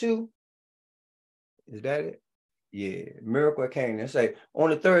John 2. Is that it? Yeah. Miracle at Cana. Say on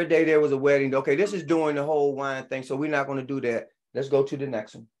the third day there was a wedding. Okay, this is doing the whole wine thing, so we're not going to do that. Let's go to the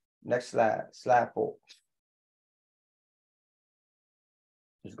next one. Next slide. Slide 4.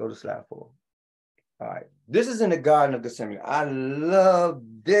 Let's go to slide 4. All right. This is in the Garden of Gethsemane. I love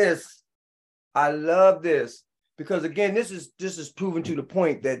this. I love this. Because again, this is proven to the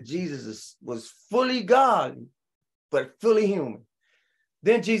point that Jesus was fully God, but fully human.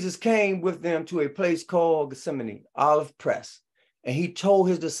 Then Jesus came with them to a place called Gethsemane, Olive Press, and he told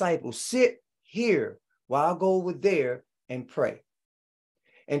his disciples, sit here while I go over there and pray.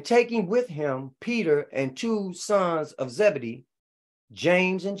 And taking with him Peter and 2 sons of Zebedee,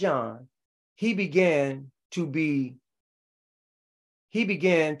 James and John, he began to be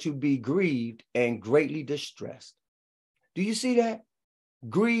grieved and greatly distressed. Do you see that?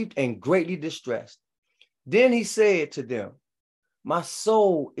 Grieved and greatly distressed. Then he said to them, my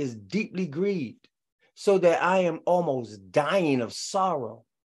soul is deeply grieved, so that I am almost dying of sorrow.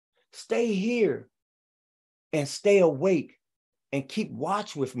 Stay here and stay awake and keep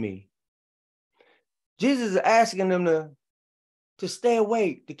watch with me. Jesus is asking them to stay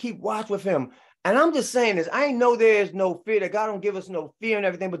awake, to keep watch with him. And I'm just saying this, I know there's no fear, that God don't give us no fear and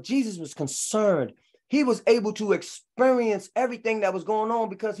everything, but Jesus was concerned. He was able to experience everything that was going on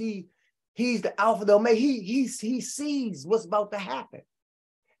because he's the Alpha, the Omega. He sees what's about to happen.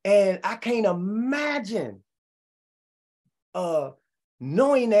 And I can't imagine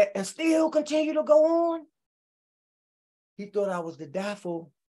knowing that and still continue to go on. He thought I was the die for.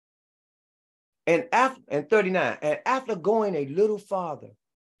 And 39, and after going a little farther,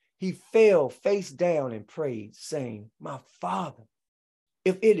 he fell face down and prayed, saying, my Father,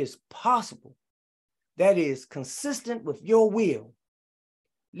 if it is possible, that is consistent with your will,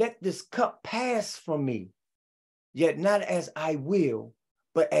 let this cup pass from me, yet not as I will,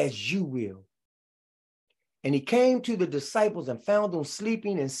 but as you will. And he came to the disciples and found them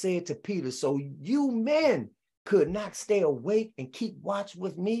sleeping and said to Peter, so you men could not stay awake and keep watch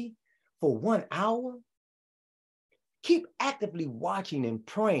with me for 1 hour? Keep actively watching and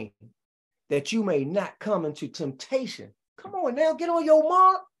praying that you may not come into temptation. Come on now, get on your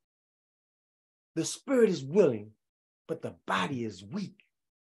mark. The spirit is willing, but the body is weak.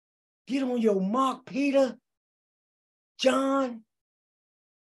 Get on your mark, Peter, John,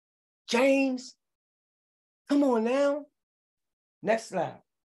 James. Come on now. Next slide.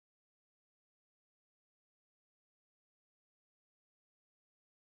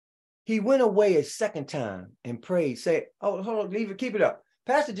 He went away a second time and prayed, say, oh, hold on, leave it, keep it up.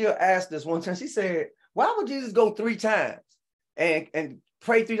 Pastor Jill asked this one time. She said, why would Jesus go 3 times and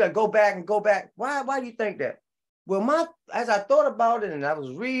pray 3 times, go back and go back? Why do you think that? Well, as I thought about it and I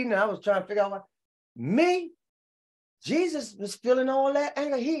was reading, and I was trying to figure out Jesus was feeling all that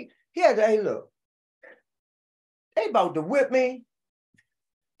anger. He had to, hey, look, they about to whip me.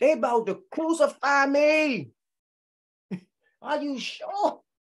 They about to crucify me. Are you sure?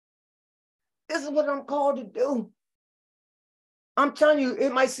 This is what I'm called to do. I'm telling you,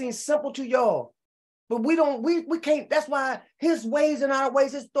 it might seem simple to y'all, but we can't. That's why his ways and our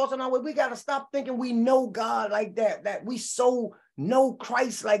ways, his thoughts and our ways, we got to stop thinking we know God like that, that we so know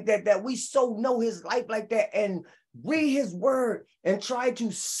Christ like that, that we so know his life like that, and read his word and try to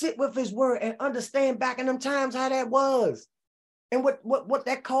sit with his word and understand back in them times how that was and what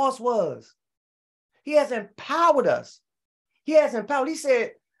that cost was. He has empowered us. He has empowered. He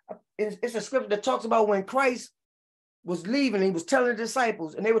said, it's a scripture that talks about when Christ was leaving, he was telling the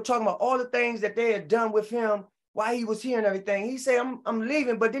disciples, and they were talking about all the things that they had done with him while he was here and everything. He said, I'm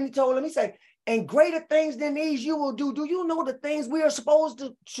leaving, but then he told them, he said, and greater things than these you will do. Do you know the things we are supposed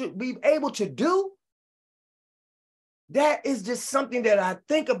to be able to do? That is just something that I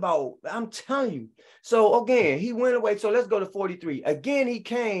think about. I'm telling you. So again, he went away. So let's go to 43. Again, he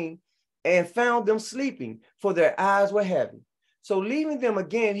came and found them sleeping, for their eyes were heavy. So leaving them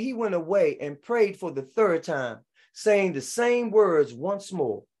again, he went away and prayed for the 3rd time, saying the same words once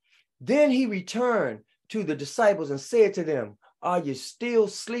more. Then he returned to the disciples and said to them, are you still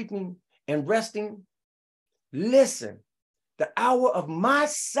sleeping and resting? Listen, The hour of my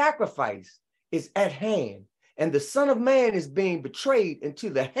sacrifice is at hand, and the Son of Man is being betrayed into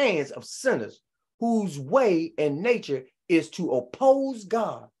the hands of sinners, whose way and nature is to oppose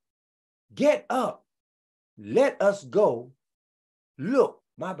God. Get up, let us go. Look,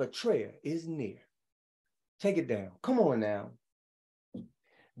 my betrayer is near. Take it down. Come on now.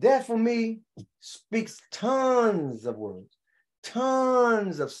 That for me speaks tons of words,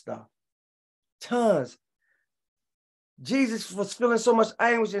 tons of stuff, tons. Jesus was feeling so much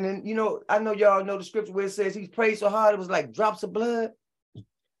anguish, and then, you know, I know y'all know the scripture where it says he prayed so hard it was like drops of blood.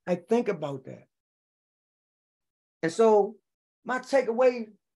 I think about that. And so my takeaway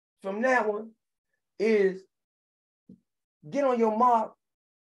from that one is get on your mark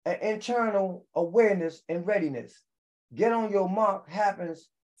and internal awareness and readiness. Get on your mark happens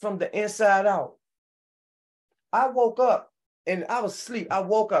from the inside out. I woke up and I was asleep. I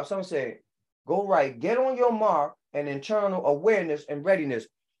woke up. Someone said, go right. Get on your mark and internal awareness and readiness.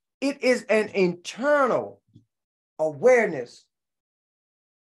 It is an internal awareness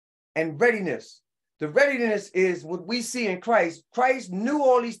and readiness. The readiness is what we see in Christ. Christ knew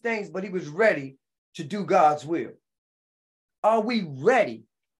all these things, but he was ready to do God's will. Are we ready?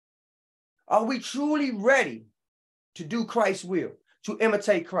 Are we truly ready to do Christ's will, to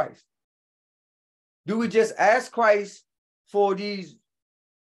imitate Christ? Do we just ask Christ for these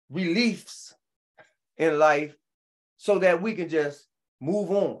reliefs in life so that we can just move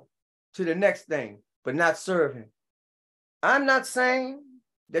on to the next thing, but not serve him? I'm not saying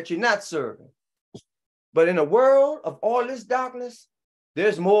that you're not serving, but in a world of all this darkness,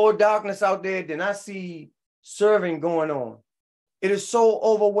 there's more darkness out there than I see serving going on. It is so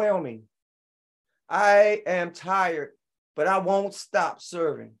overwhelming. I am tired, but I won't stop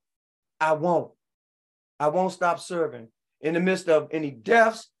serving. I won't stop serving. In the midst of any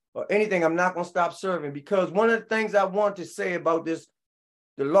deaths or anything, I'm not going to stop serving, because one of the things I want to say about this,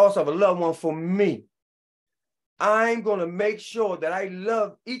 the loss of a loved one for me, I'm going to make sure that I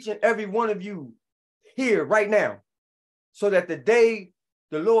love each and every one of you here right now, so that the day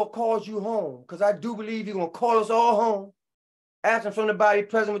the Lord calls you home, because I do believe he's going to call us all home, absent from the body,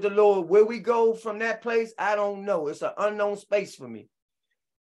 present with the Lord. Where we go from that place, I don't know. It's an unknown space for me.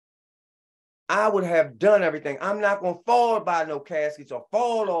 I would have done everything. I'm not going to fall by no caskets or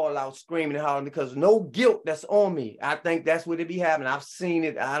fall all out screaming and hollering, because no guilt that's on me. I think that's what it be happening. I've seen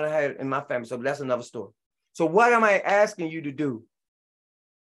it. I don't have it in my family. So that's another story. So what am I asking you to do?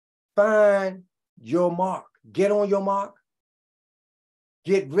 Find your mark. Get on your mark.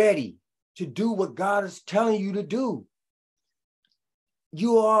 Get ready to do what God is telling you to do.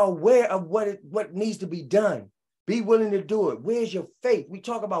 You are aware of what needs to be done. Be willing to do it. Where's your faith? We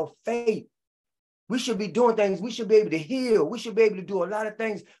talk about faith. We should be doing things. We should be able to heal. We should be able to do a lot of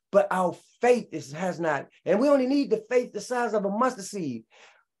things, but our faith has not. And we only need the faith the size of a mustard seed.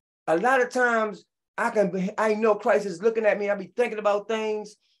 A lot of times I know Christ is looking at me. I'll be thinking about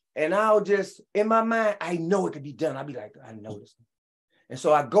things, and I'll just, in my mind, I know it could be done. I'll be like, I know this. And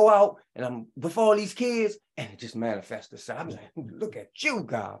so I go out and I'm with all these kids, and it just manifests itself. I'm like, look at you,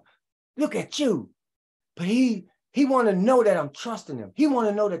 God. Look at you. But he want to know that I'm trusting him. He want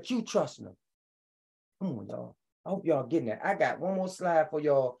to know that you trusting him. Come on, y'all. I hope y'all getting that. I got one more slide for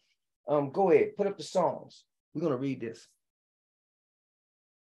y'all. Go ahead, put up the songs. We're going to read this.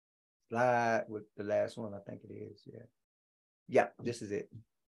 Slide with the last one, I think it is. Yeah, this is it.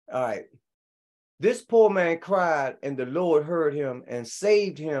 All right. This poor man cried, and the Lord heard him and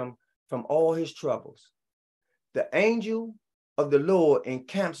saved him from all his troubles. The angel of the Lord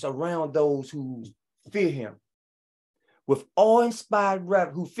encamps around those who fear him with awe-inspired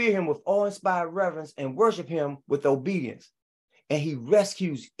reverence and worship him with obedience, and he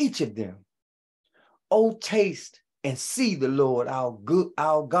rescues each of them. Oh, taste and see the Lord,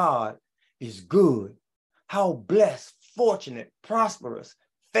 our God is good. How blessed, fortunate, prosperous,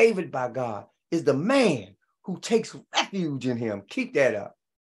 favored by God is the man who takes refuge in him. Keep that up.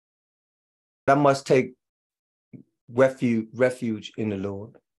 I must take refuge in the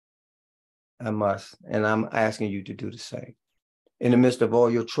Lord. I must, and I'm asking you to do the same. In the midst of all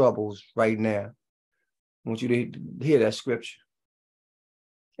your troubles right now, I want you to hear that scripture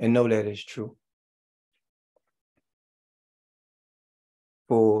and know that it's true.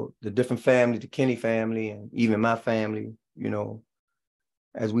 For the different family, the Kenny family, and even my family, you know,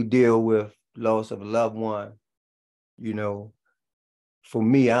 as we deal with loss of a loved one, you know, for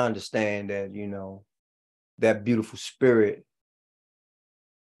me, I understand that, you know, that beautiful spirit,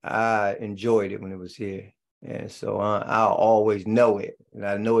 I enjoyed it when it was here. And so I'll always know it, and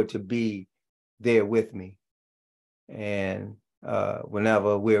I know it to be there with me. And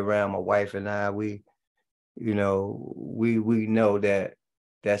whenever we're around, my wife and I, we you know, we know that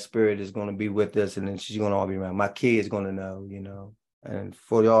that spirit is going to be with us, and then she's going to all be around. My kids going to know, you know, and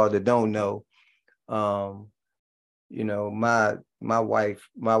for y'all that don't know, you know, my wife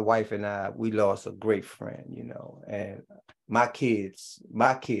and I, we lost a great friend, you know, and my kids'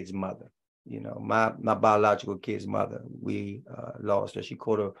 mother, you know, my biological kid's mother, we lost her. She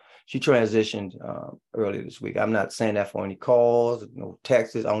transitioned earlier this week. I'm not saying that for any calls, no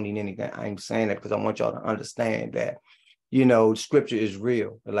texts. I don't need anything. I ain't saying that because I want y'all to understand that, you know, scripture is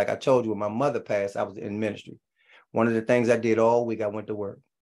real. Like I told you, when my mother passed, I was in ministry. One of the things I did all week, I went to work.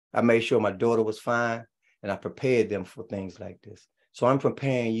 I made sure my daughter was fine, and I prepared them for things like this. So I'm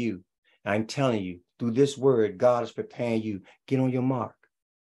preparing you. I'm telling you, through this word, God is preparing you. Get on your mark.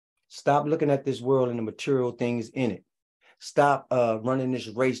 Stop looking at this world and the material things in it. Stop running this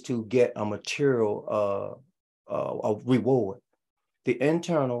race to get a material a reward. The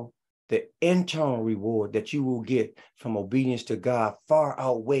internal reward that you will get from obedience to God far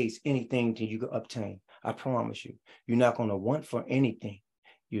outweighs anything that you can obtain. I promise you. You're not going to want for anything.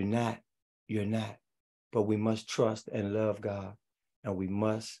 You're not. But we must trust and love God. And we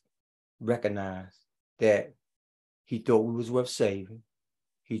must recognize that he thought we was worth saving.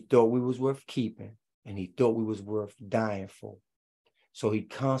 He thought we was worth keeping. And he thought we was worth dying for. So he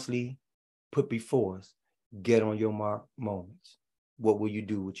constantly put before us, get on your mark moments. What will you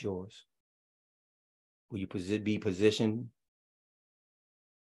do with yours? Will you be positioned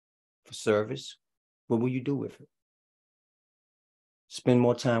for service? What will you do with it? Spend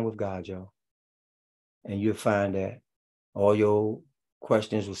more time with God, y'all. And you'll find that all your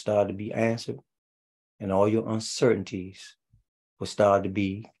questions will start to be answered, and all your uncertainties will start to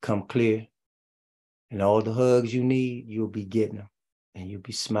become clear. And all the hugs you need, you'll be getting them. And you'll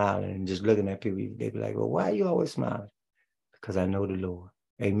be smiling and just looking at people. They'll be like, well, why are you always smiling? Because I know the Lord.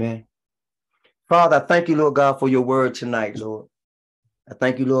 Amen. Father, I thank you, Lord God, for your word tonight, Lord. I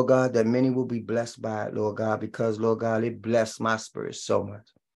thank you, Lord God, that many will be blessed by it, Lord God, because, Lord God, it blessed my spirit so much.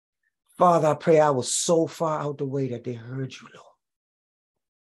 Father, I pray I was so far out the way that they heard you, Lord.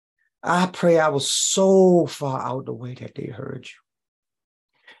 I pray I was so far out the way that they heard you,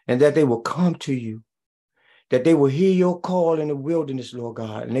 and that they will come to you, that they will hear your call in the wilderness, Lord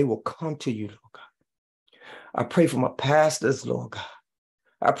God, and they will come to you, Lord God. I pray for my pastors, Lord God.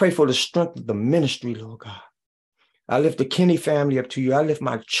 I pray for the strength of the ministry, Lord God. I lift the Kinney family up to you. I lift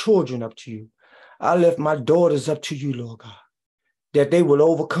my children up to you. I lift my daughters up to you, Lord God, that they will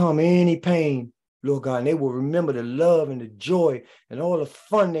overcome any pain, Lord God, and they will remember the love and the joy and all the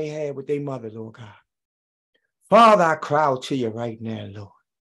fun they had with their mother, Lord God. Father, I cry out to you right now, Lord.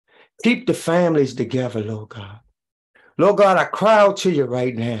 Keep the families together, Lord God. Lord God, I cry out to you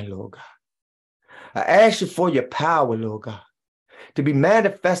right now, Lord God. I ask you for your power, Lord God, to be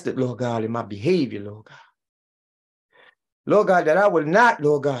manifested, Lord God, in my behavior, Lord God. Lord God, that I will not,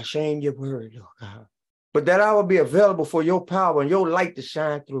 Lord God, shame your word, Lord God, but that I will be available for your power and your light to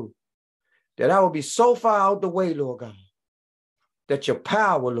shine through. That I will be so far out the way, Lord God, that your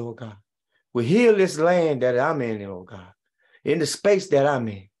power, Lord God, will heal this land that I'm in, Lord God, in the space that I'm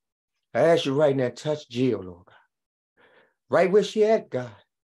in. I ask you right now, touch Jill, Lord God, right where she at, God.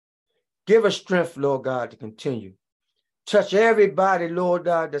 Give her strength, Lord God, to continue. Touch everybody, Lord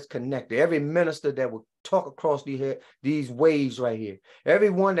God, that's connected. Every minister that will talk across these waves right here.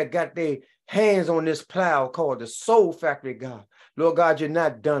 Everyone that got their hands on this plow called the Soul Factory, God. Lord God, you're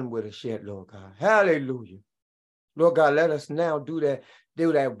not done with us yet, Lord God. Hallelujah. Lord God, let us now do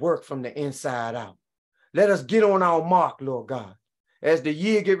that work from the inside out. Let us get on our mark, Lord God. As the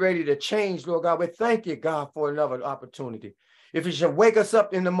year get ready to change, Lord God, we thank you, God, for another opportunity. If you should wake us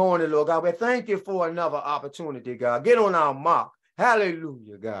up in the morning, Lord God, we thank you for another opportunity, God. Get on our mark.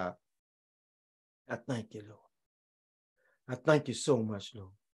 Hallelujah, God. I thank you, Lord. I thank you so much,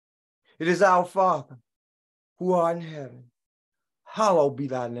 Lord. It is our Father who art in heaven. Hallowed be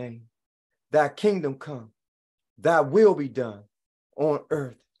thy name. Thy kingdom come. Thy will be done on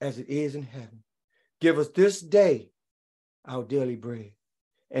earth as it is in heaven. Give us this day our daily bread,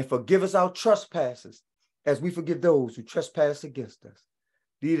 and forgive us our trespasses as we forgive those who trespass against us.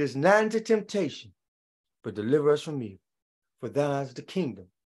 Lead us not into temptation, but deliver us from evil. For thine is the kingdom,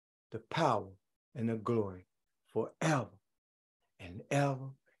 the power, and the glory forever and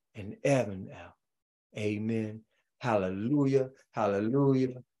ever and ever and ever. Amen. Hallelujah,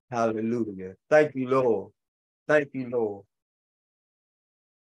 hallelujah, hallelujah. Thank you, Lord. Thank you, Lord.